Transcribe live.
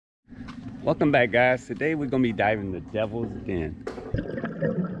Welcome back, guys. Today we're gonna be diving the Devil's Den.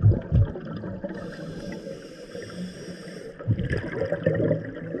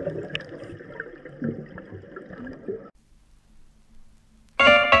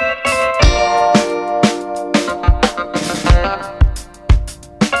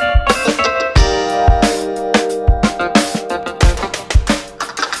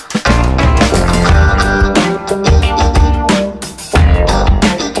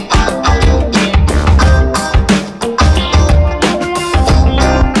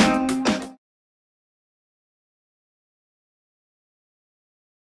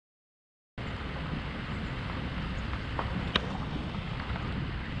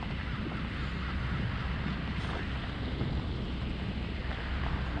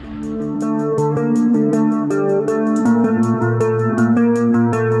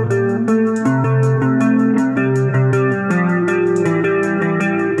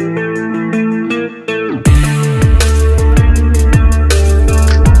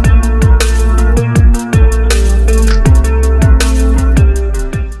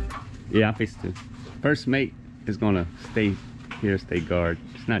 Yeah, I fixed it. First mate is gonna stay here, stay guard.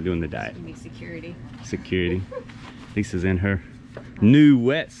 She's not doing the diet. Give me security. Security. Lisa's in her new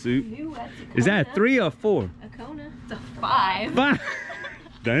wetsuit. New wetsuit. Is that a 3 or 4? A Kona. It's a 5. 5.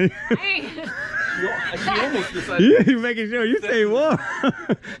 Dang. Dang. She almost decided. You making sure you say 1.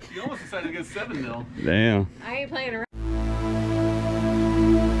 She almost decided to get 7 mil. Damn. I ain't playing around.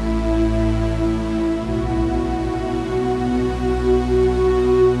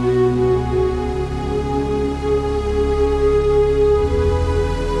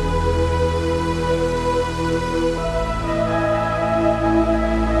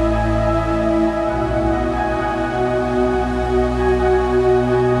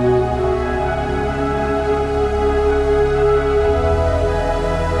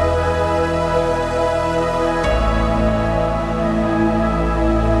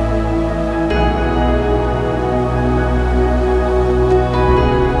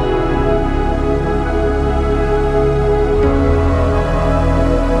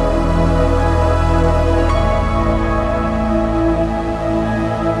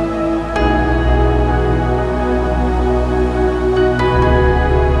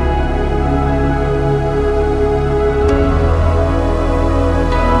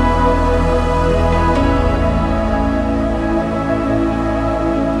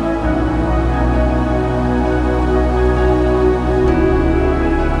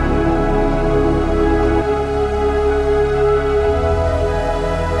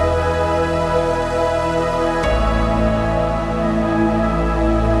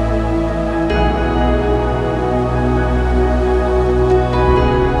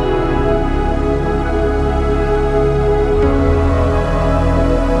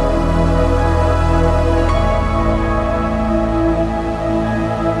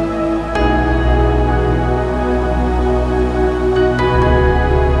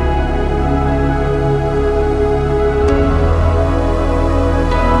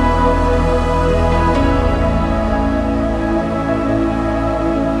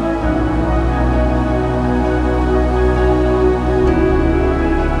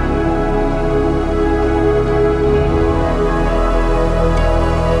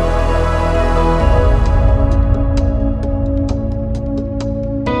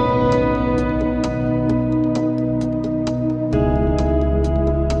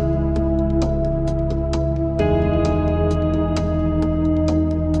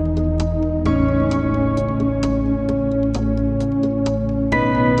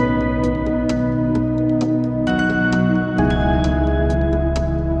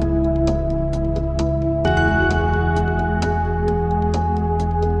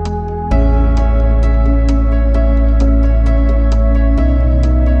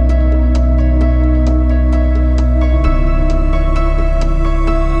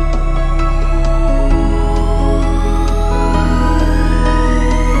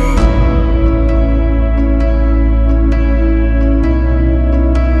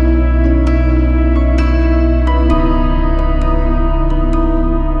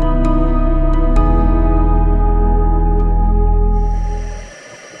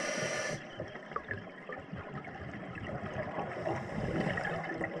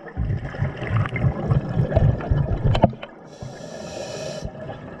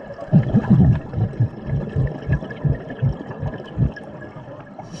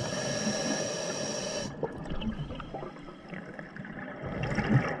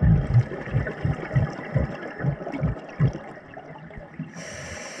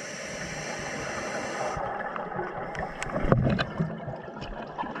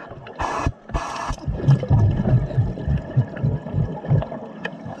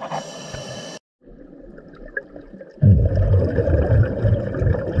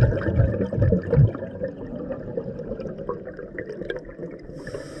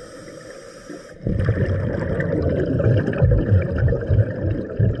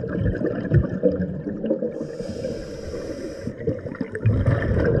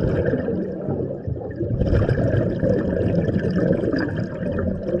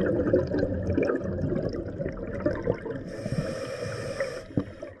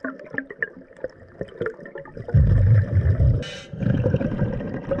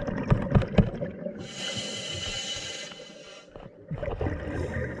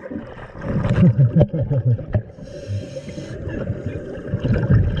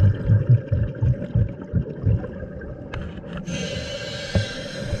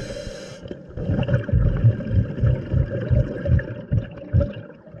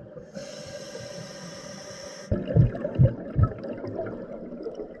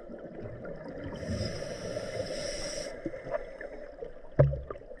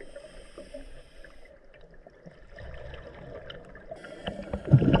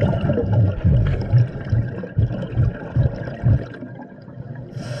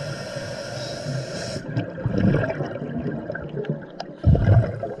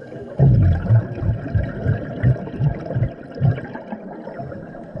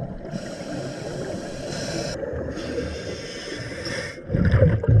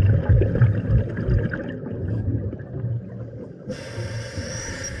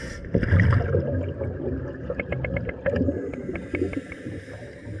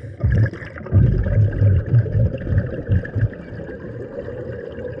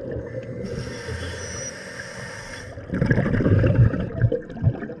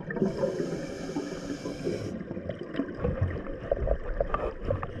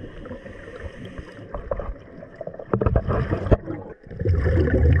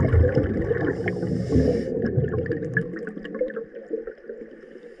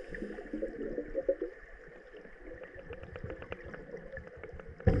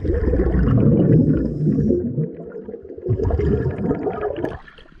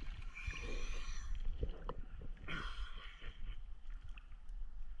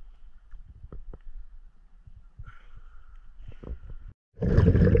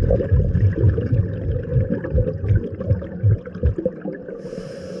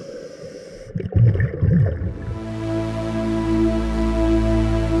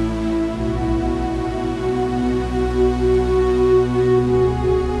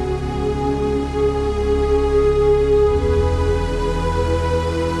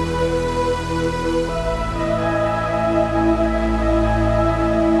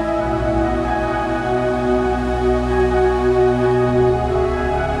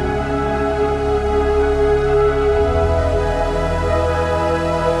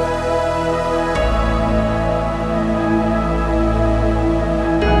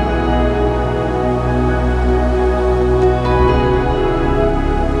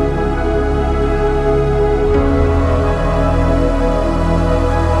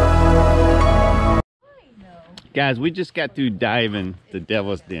 Guys, we just got through diving the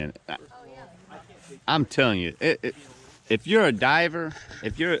Devil's Den. I'm telling you, if you're a diver,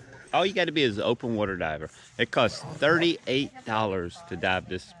 all you got to be is an open water diver. It costs $38 to dive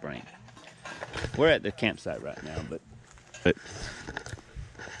this spring. We're at the campsite right now, but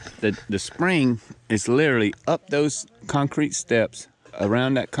the spring is literally up those concrete steps,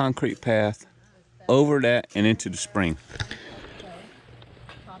 around that concrete path, over that, and into the spring.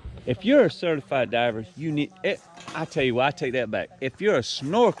 If you're a certified diver, you need it. I tell you what, I take that back. If you're a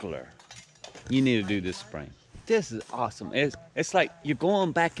snorkeler, you need to do this spring. This is awesome. It's like you're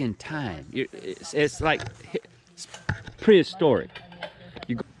going back in time. It's like it's prehistoric.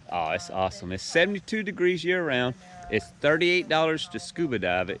 Oh, it's awesome. It's 72 degrees year round. It's $38 to scuba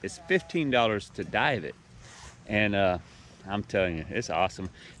dive it. It's $15 to dive it. And I'm telling you, it's awesome.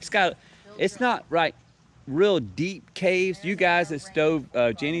 It's not right. Real deep caves. You guys that dove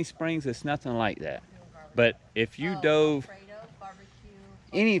Jenny Springs, it's nothing like that. But if you dove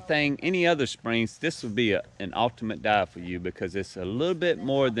any other springs, this would be an ultimate dive for you, because it's a little bit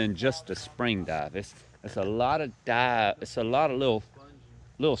more than just a spring dive. It's a lot of dive. It's a lot of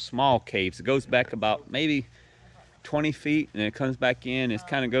little small caves. It goes back about maybe 20 feet and it comes back in. It's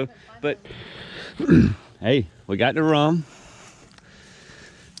kind of go. But hey, we got the rum.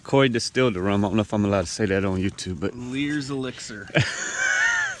 Corey distilled the rum. I don't know if I'm allowed to say that on YouTube, but Lear's Elixir.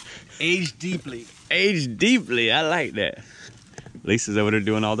 Aged deeply. Aged deeply. I like that. Lisa's over there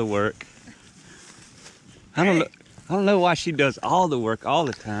doing all the work. I don't know why she does all the work all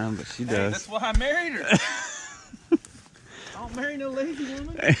the time, but she does. That's why I married her. I don't marry no lazy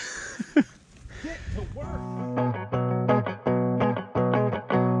woman. Get to work.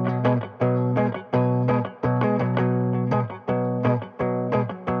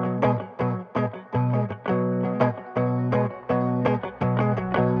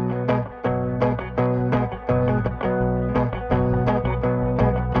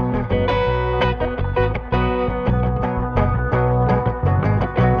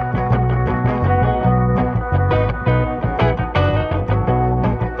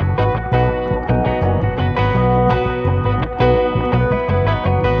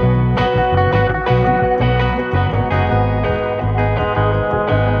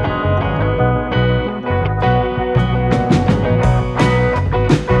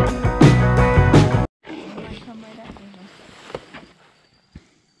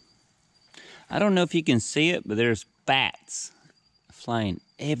 know if you can see it, but there's bats flying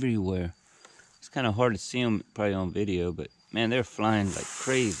everywhere. It's kind of hard to see them probably on video, but man, they're flying like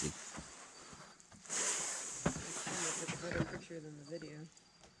crazy. A better picture than the video.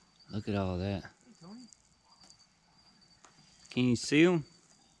 Look at all that. Can you see them?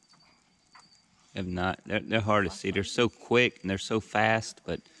 If not, they're hard to see. They're so quick and they're so fast,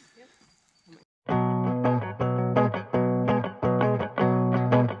 but